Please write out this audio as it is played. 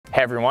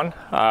Hey everyone,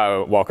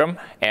 welcome.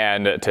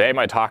 And today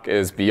my talk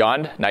is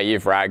Beyond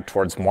Naive RAG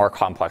Towards More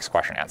Complex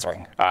Question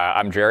Answering.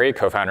 I'm Jerry,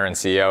 co-founder and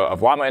CEO of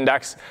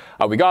LlamaIndex.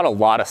 We got a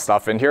lot of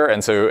stuff in here,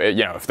 and so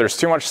if there's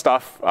too much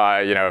stuff,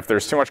 if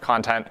there's too much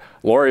content,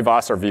 Lori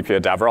Voss, our VP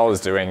of DevRel,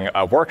 is doing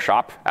a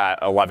workshop at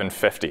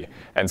 11:50.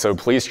 And so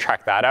please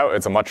check that out.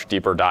 It's a much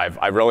deeper dive.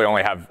 I really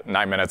only have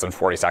 9 minutes and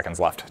 40 seconds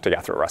left to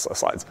get through the rest of the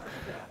slides.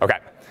 OK.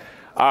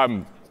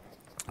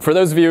 For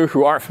those of you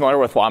who aren't familiar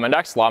with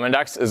LlamaIndex,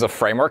 LlamaIndex is a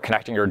framework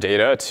connecting your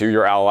data to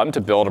your LLM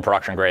to build a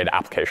production-grade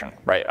application,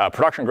 right? A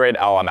production-grade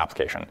LLM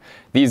application.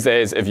 These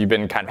days, if you've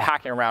been kind of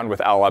hacking around with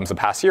LLMs the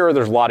past year,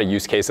 there's a lot of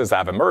use cases that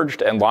have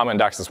emerged, and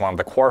LlamaIndex is one of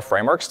the core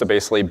frameworks to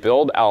basically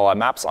build LLM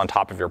maps on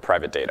top of your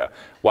private data.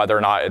 Whether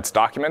or not it's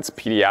documents,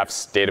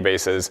 PDFs,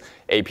 databases,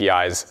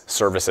 APIs,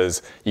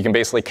 services, you can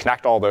basically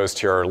connect all those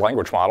to your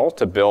language model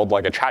to build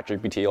like a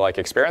ChatGPT-like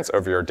experience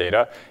over your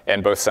data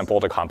in both simple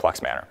to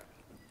complex manner.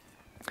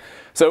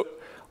 So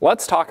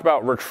let's talk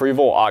about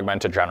Retrieval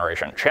Augmented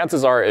Generation.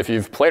 Chances are, if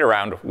you've played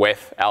around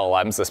with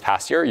LLMs this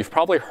past year, you've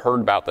probably heard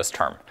about this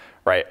term,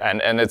 right?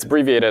 And it's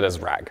abbreviated as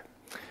RAG.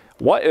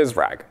 What is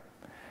RAG?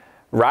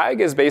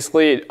 RAG is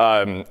basically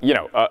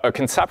a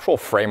conceptual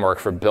framework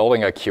for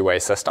building a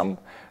QA system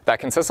that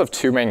consists of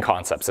two main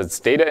concepts. It's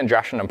data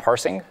ingestion and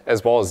parsing,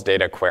 as well as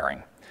data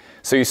querying.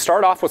 So you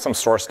start off with some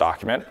source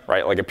document,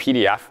 right, like a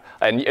PDF,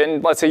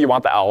 and let's say you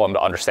want the LLM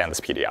to understand this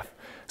PDF.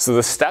 So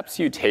the steps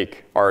you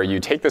take are you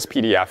take this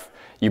PDF,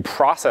 you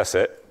process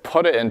it,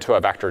 put it into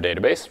a vector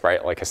database,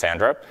 right, like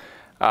Cassandra,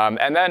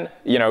 and then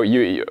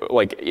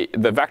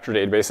the vector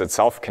database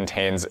itself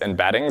contains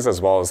embeddings as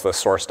well as the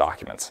source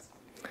documents.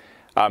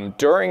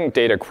 During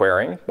data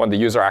querying, when the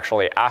user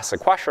actually asks a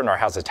question or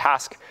has a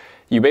task,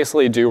 you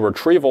basically do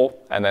retrieval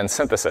and then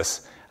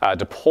synthesis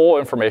to pull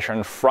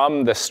information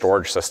from this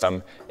storage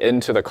system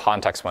into the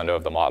context window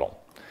of the model.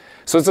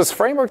 So it's this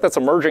framework that's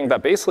emerging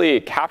that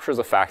basically captures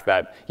the fact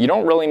that you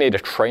don't really need to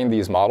train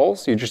these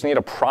models. You just need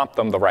to prompt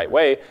them the right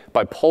way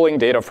by pulling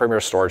data from your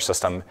storage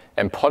system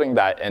and putting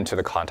that into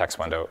the context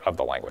window of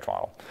the language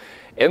model.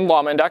 In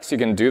LlamaIndex, you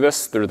can do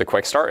this through the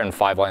quick start in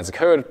 5 lines of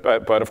code.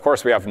 But of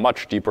course, we have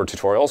much deeper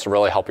tutorials to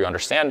really help you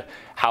understand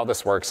how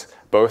this works,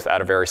 both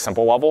at a very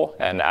simple level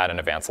and at an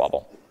advanced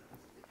level.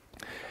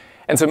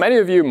 And so many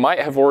of you might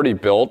have already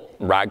built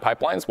RAG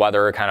pipelines,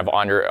 whether kind of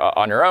on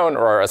your own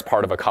or as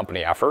part of a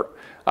company effort.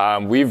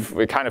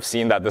 We've kind of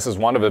seen that this is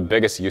one of the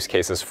biggest use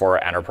cases for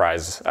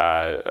enterprises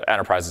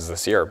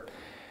this year.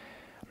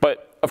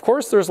 But of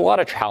course, there's a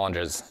lot of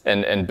challenges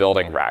in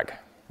building RAG,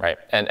 right?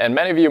 And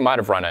many of you might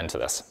have run into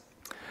this.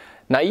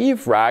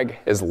 Naive RAG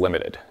is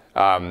limited.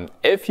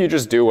 If you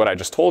just do what I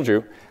just told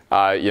you,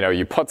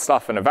 you put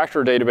stuff in a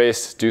vector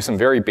database, do some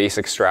very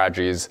basic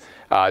strategies,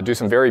 do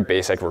some very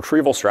basic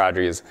retrieval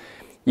strategies,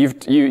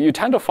 you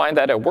tend to find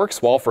that it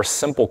works well for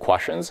simple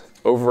questions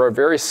over a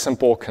very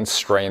simple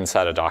constrained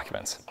set of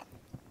documents.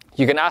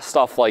 You can ask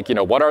stuff like,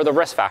 what are the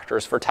risk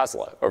factors for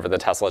Tesla over the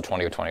Tesla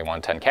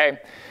 2021 10K?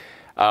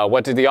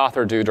 What did the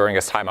author do during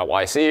his time at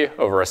YC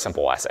over a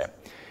simple essay?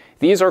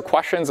 These are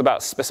questions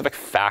about specific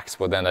facts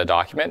within a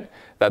document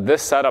that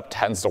this setup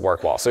tends to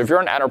work well. So if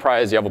you're an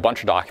enterprise, you have a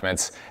bunch of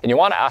documents, and you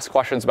want to ask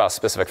questions about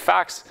specific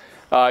facts,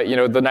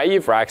 the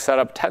naive RAG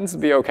setup tends to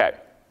be OK.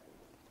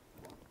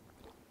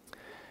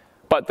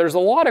 But there's a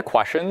lot of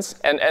questions.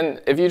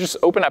 And if you just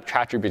open up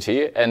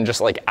ChatGPT and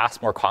just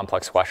ask more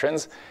complex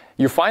questions,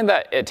 you find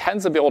that it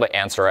tends to be able to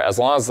answer it as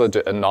long as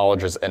the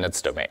knowledge is in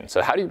its domain.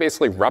 So how do you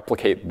basically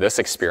replicate this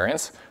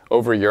experience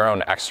over your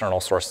own external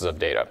sources of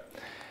data?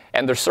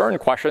 And there's certain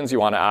questions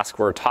you want to ask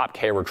where top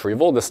K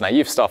retrieval, this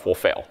naive stuff will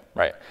fail,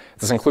 right?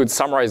 This includes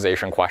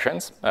summarization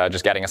questions,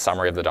 just getting a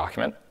summary of the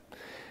document.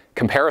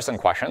 Comparison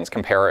questions,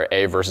 compare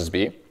A versus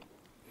B.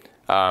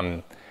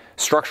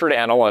 Structured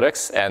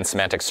analytics and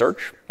semantic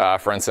search.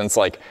 For instance,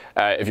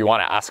 if you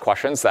want to ask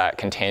questions that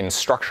contain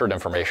structured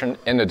information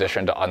in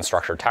addition to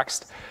unstructured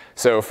text.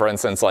 So for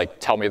instance,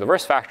 tell me the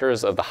risk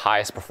factors of the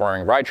highest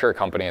performing rideshare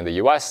company in the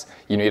US.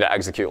 You need to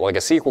execute a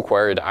SQL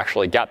query to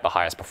actually get the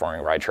highest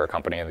performing rideshare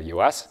company in the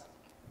US.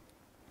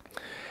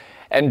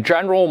 And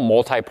general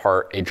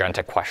multi-part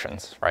agentic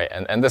questions, right?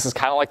 And this is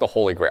kind of like the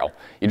holy grail.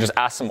 You just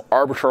ask some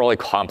arbitrarily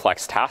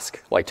complex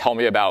task, tell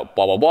me about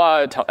blah, blah,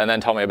 blah, and then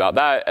tell me about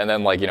that, and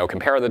then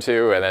compare the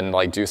two, and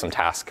then do some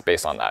task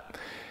based on that.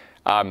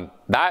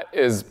 That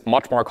is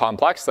much more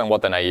complex than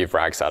what the naive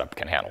RAG setup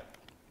can handle.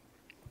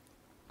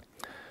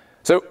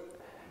 So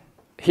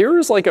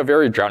here's a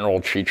very general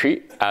cheat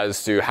sheet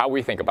as to how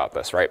we think about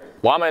this, right?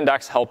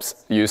 LlamaIndex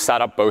helps you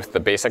set up both the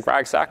basic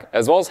RAG stack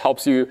as well as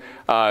helps you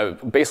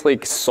basically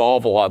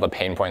solve a lot of the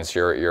pain points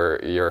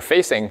you're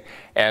facing.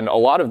 And a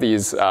lot of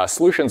these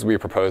solutions we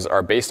propose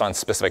are based on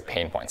specific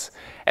pain points.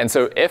 And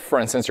so if, for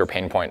instance, your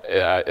pain point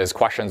is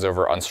questions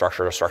over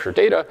unstructured or structured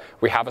data,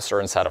 we have a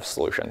certain set of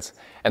solutions.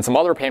 And some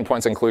other pain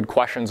points include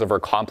questions over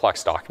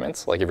complex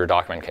documents, like if your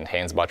document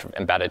contains a bunch of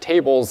embedded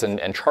tables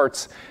and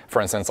charts,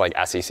 for instance, like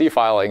SEC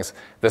filings.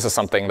 This is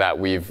something that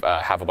we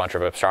have a bunch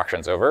of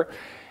abstractions over.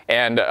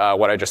 And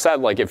what I just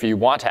said, like if you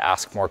want to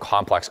ask more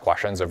complex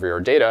questions over your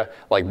data,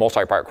 like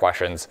multi-part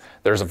questions,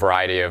 there's a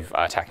variety of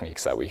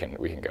techniques that we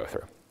can go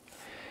through.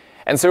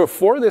 And so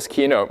for this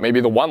keynote, maybe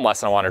the one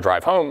lesson I want to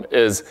drive home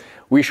is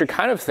we should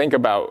kind of think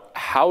about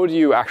how do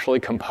you actually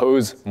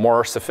compose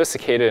more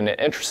sophisticated and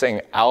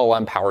interesting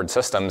LLM-powered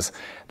systems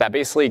that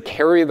basically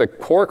carry the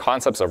core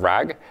concepts of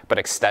RAG, but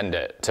extend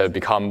it to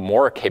become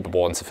more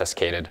capable and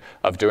sophisticated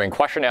of doing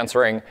question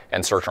answering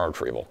and search and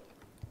retrieval.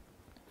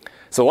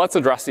 So let's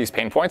address these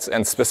pain points,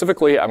 and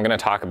specifically, I'm going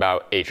to talk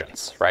about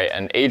agents, right?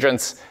 And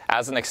agents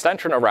as an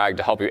extension of RAG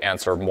to help you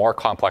answer more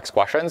complex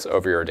questions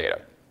over your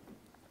data.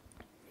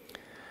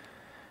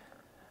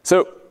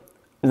 So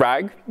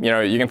RAG,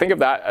 you can think of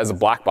that as a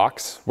black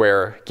box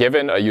where,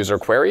 given a user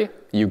query,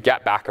 you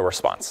get back a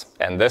response.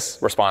 And this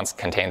response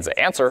contains the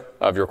answer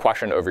of your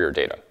question over your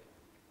data.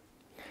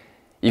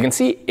 You can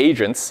see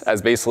agents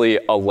as basically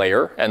a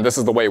layer, and this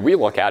is the way we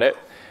look at it,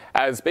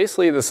 as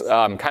basically this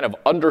kind of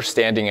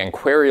understanding and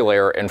query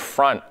layer in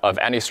front of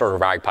any sort of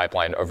RAG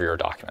pipeline over your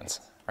documents,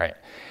 right?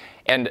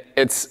 And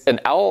it's an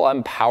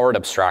LLM-powered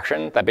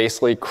abstraction that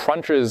basically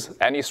crunches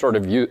any sort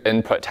of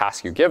input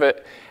task you give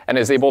it and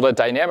is able to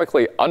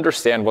dynamically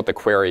understand what the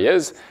query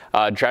is,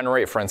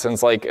 generate, for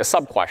instance, like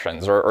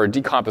sub-questions or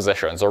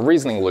decompositions or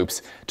reasoning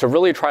loops to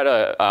really try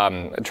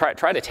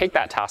to take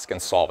that task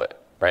and solve it,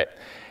 right?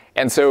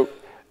 And so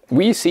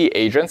we see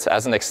agents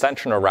as an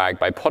extension of RAG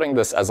by putting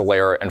this as a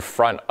layer in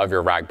front of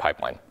your RAG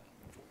pipeline.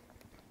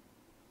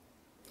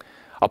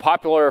 A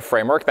popular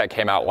framework that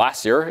came out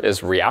last year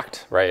is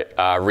React, right?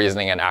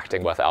 Reasoning and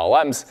acting with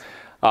LLMs.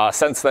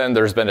 Since then,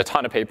 there's been a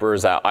ton of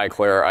papers at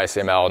iClear,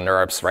 ICML,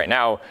 NeurIPS right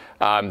now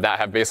that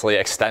have basically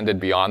extended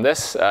beyond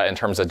this in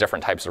terms of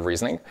different types of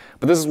reasoning.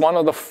 But this is one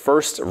of the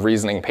first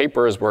reasoning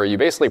papers where you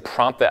basically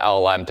prompt the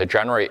LLM to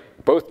generate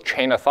both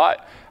chain of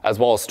thought as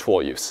well as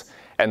tool use.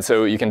 And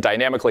so you can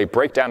dynamically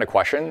break down a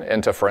question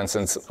into, for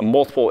instance,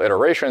 multiple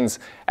iterations,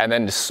 and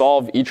then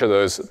solve each of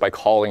those by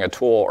calling a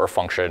tool or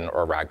function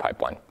or RAG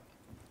pipeline.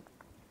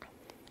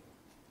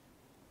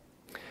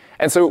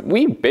 And so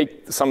we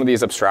bake some of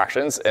these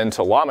abstractions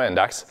into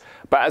LlamaIndex,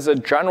 but as a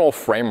general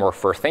framework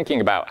for thinking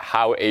about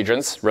how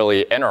agents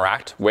really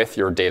interact with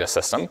your data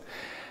system,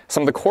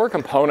 some of the core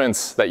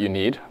components that you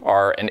need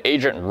are an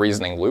agent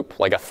reasoning loop,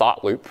 like a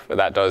thought loop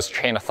that does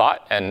chain of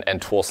thought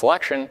and tool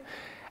selection.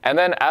 And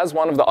then as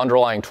one of the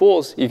underlying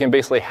tools, you can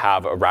basically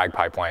have a RAG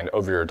pipeline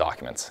over your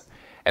documents.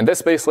 And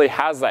this basically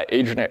has that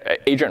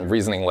agent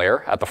reasoning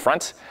layer at the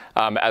front,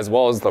 as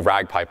well as the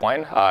RAG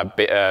pipeline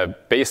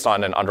based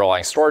on an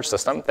underlying storage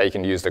system that you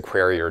can use to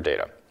query your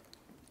data.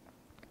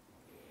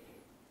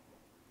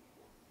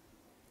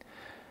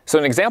 So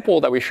an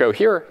example that we show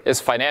here is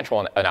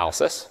financial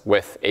analysis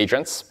with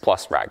agents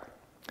plus RAG.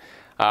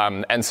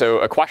 And so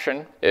a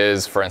question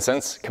is, for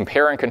instance,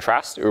 compare and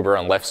contrast Uber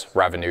and Lyft's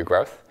revenue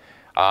growth.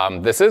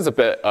 This is a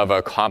bit of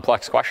a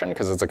complex question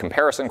because it's a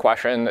comparison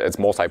question. It's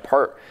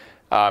multi-part.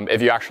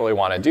 If you actually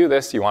want to do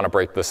this, you want to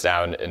break this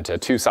down into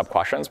two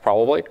sub-questions,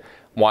 probably.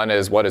 One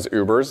is, what is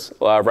Uber's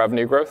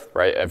revenue growth,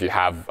 right, if you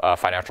have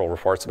financial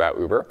reports about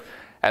Uber?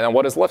 And then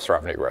what is Lyft's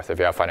revenue growth if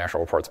you have financial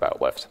reports about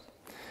Lyft?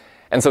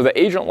 And so the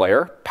agent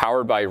layer,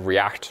 powered by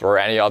React or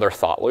any other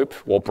thought loop,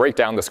 will break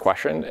down this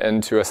question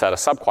into a set of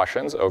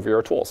sub-questions over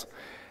your tools.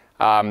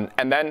 And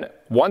then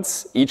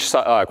once each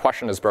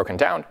question is broken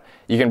down,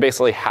 you can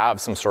basically have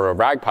some sort of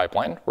RAG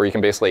pipeline where you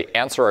can basically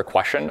answer a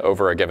question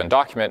over a given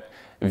document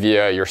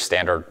via your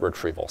standard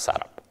retrieval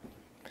setup.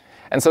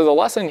 And so the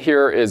lesson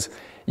here is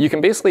you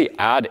can basically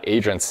add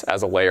agents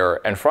as a layer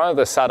in front of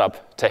the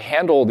setup to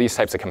handle these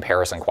types of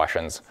comparison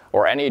questions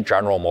or any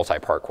general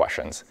multi-part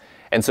questions.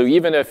 And so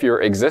even if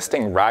your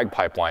existing RAG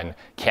pipeline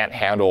can't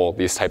handle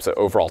these types of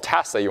overall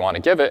tasks that you want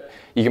to give it,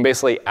 you can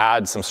basically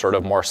add some sort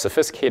of more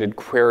sophisticated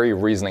query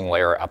reasoning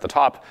layer at the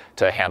top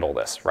to handle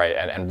this, right?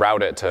 And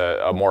route it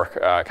to a more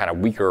kind of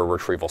weaker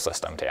retrieval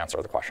system to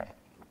answer the question.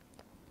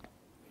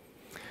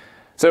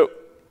 So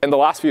in the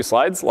last few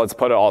slides, let's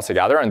put it all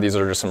together. And these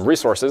are just some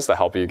resources to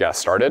help you get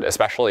started,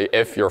 especially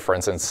if you're, for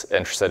instance,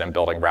 interested in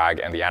building RAG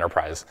in the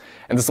enterprise.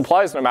 And this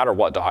applies no matter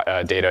what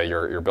data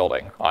you're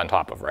building on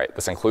top of, right?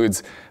 This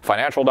includes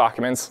financial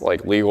documents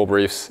like legal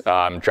briefs,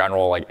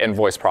 general like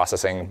invoice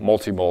processing,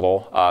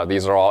 multimodal.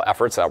 These are all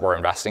efforts that we're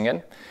investing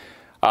in.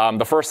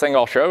 The first thing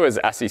I'll show is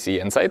SEC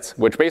Insights,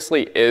 which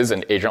basically is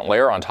an agent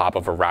layer on top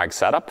of a RAG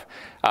setup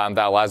that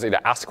allows you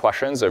to ask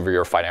questions over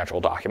your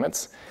financial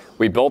documents.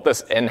 We built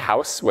this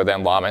in-house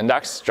within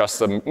LlamaIndex just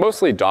to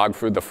mostly dog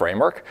food the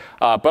framework,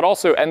 but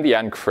also in the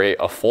end create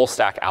a full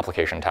stack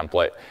application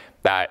template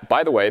that,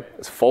 by the way,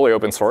 is fully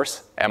open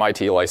source,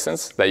 MIT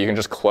licensed, that you can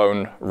just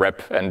clone,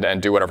 rip, and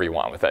do whatever you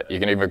want with it. You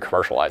can even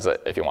commercialize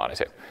it if you wanted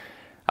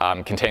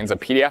to. Contains a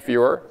PDF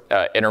viewer,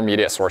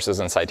 intermediate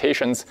sources and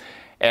citations,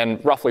 and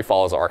roughly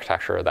follows the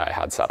architecture that I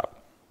had set up.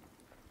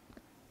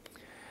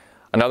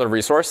 Another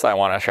resource that I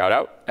want to shout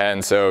out,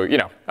 and so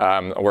the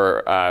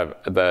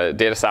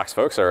DataStax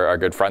folks are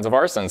good friends of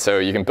ours, and so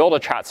you can build a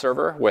chat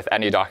server with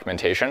any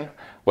documentation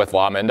with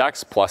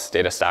LlamaIndex plus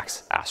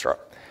DataStax Astro.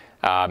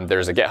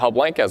 There's a GitHub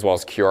link as well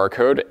as QR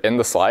code in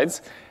the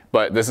slides.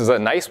 But this is a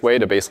nice way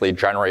to basically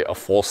generate a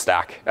full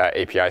stack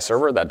API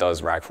server that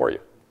does RAG for you.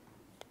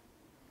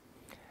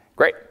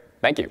 Great,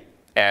 thank you.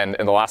 And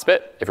in the last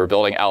bit, if you're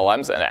building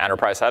LLMs in an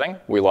enterprise setting,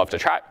 we love to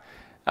chat.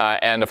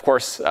 And of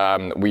course,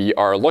 we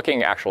are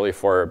looking actually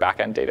for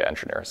backend data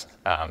engineers,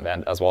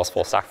 and as well as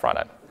full stack front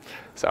end.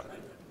 So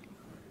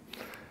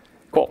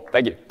cool,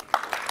 thank you.